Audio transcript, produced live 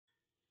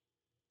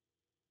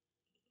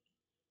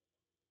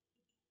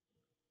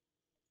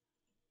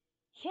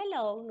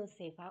Hello,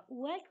 NUSEFA.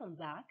 Welcome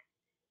back.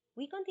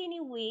 We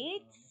continue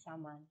with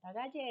Samantha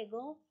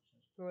Gallego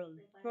from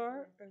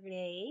 4th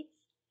grade.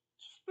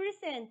 She's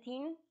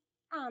presenting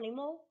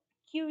animal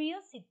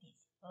curiosities.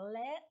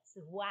 Let's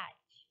watch.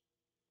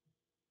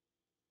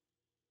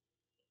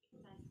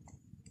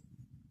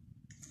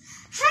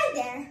 Hi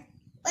there!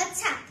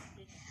 What's up?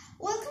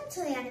 Welcome to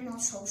the Animal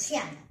Show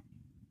channel.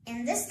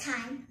 And this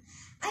time,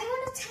 I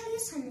want to tell you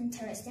some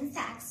interesting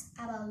facts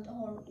about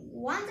our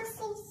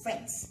wonderful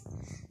friends,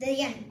 the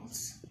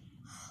animals.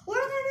 We're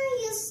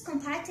gonna use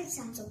comparatives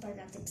and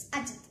superlatives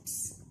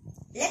adjectives.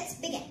 Let's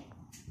begin.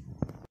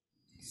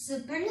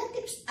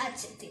 Superlatives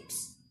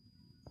adjectives.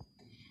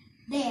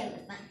 The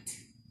elephant.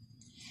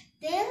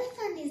 The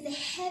elephant is the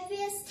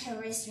heaviest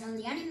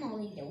terrestrial animal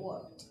in the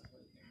world.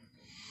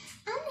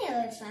 An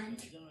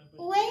elephant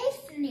weighs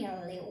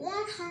nearly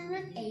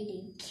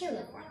 180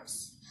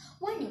 kilograms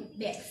when in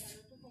birth.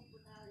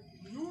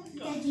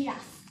 The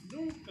giraffe.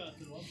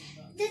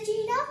 The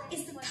giraffe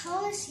is the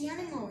tallest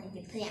animal in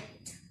the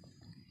planet.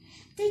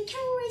 They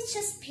can reach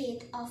a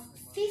speed of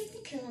 50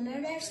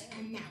 kilometers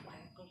an hour.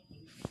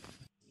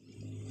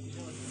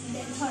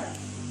 The turtle.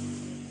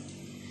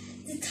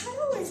 The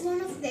turtle is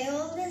one of the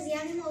oldest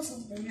animals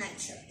of the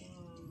nature.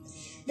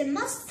 The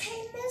most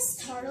famous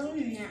turtle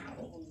now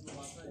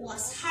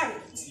was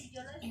Harriet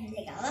in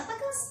the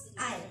Galapagos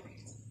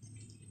Islands.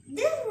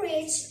 They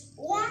reached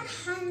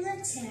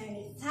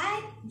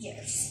 175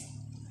 years.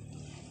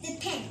 The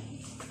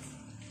penguin.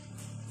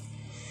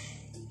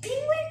 The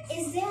penguin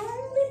is the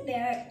only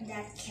bird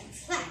that can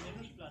fly.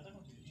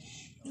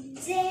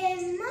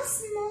 The most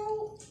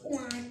small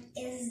one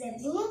is the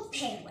blue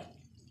penguin.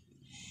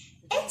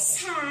 Its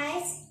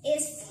size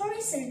is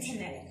 40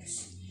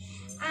 centimeters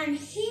and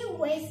he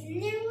weighs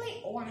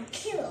nearly 1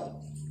 kilo.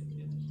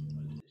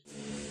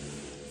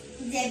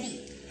 The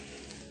bee.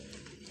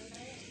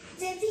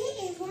 The bee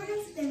is one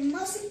of the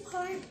most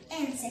important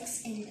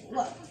insects in the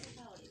world.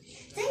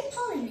 They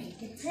pollinate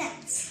the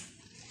plants.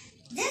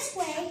 This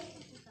way,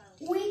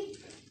 we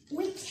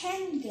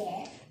can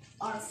get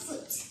our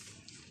food.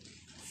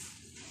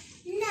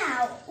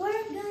 Now,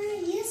 we're going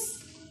to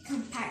use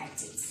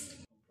comparatives.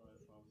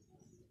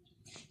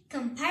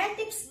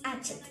 Comparatives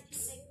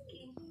adjectives.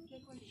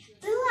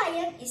 The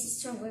lion is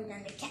stronger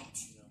than the cat.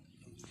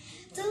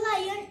 The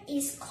lion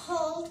is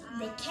called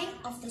the king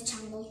of the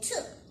jungle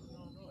too.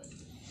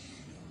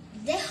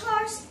 The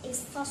horse is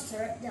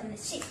faster than the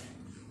sheep.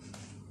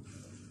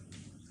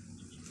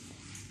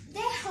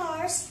 The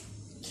horse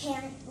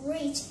can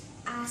reach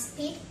a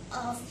speed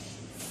of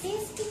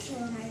 50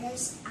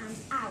 kilometers an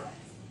hour.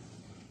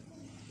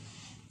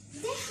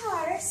 The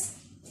horse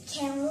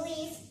can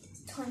live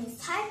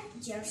 25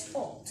 years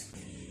old.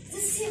 The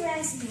zebra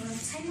is more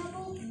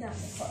untamable than the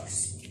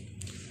horse.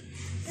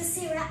 The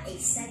zebra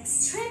is an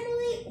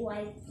extremely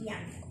wild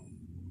animal.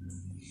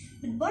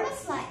 The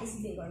butterfly is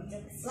bigger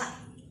than the fly.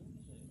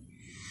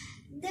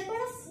 The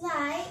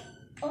butterfly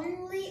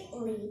only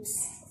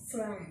lives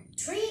from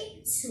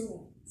 3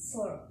 to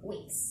 4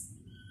 weeks.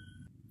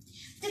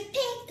 The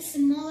pig is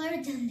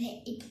smaller than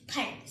the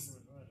hippopotamus.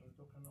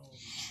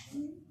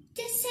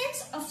 The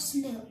sense of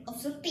smell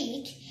of the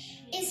pig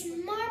is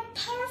more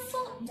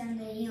powerful than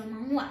the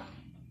human one.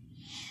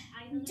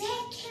 They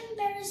can be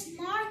very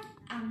smart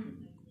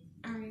and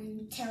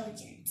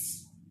intelligent.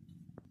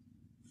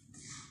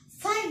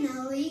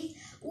 Finally,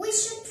 we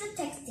should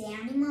protect the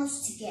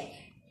animals together.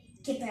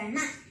 Keep an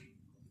eye.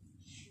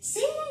 See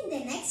you in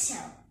the next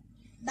show.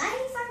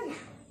 Bye for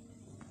now.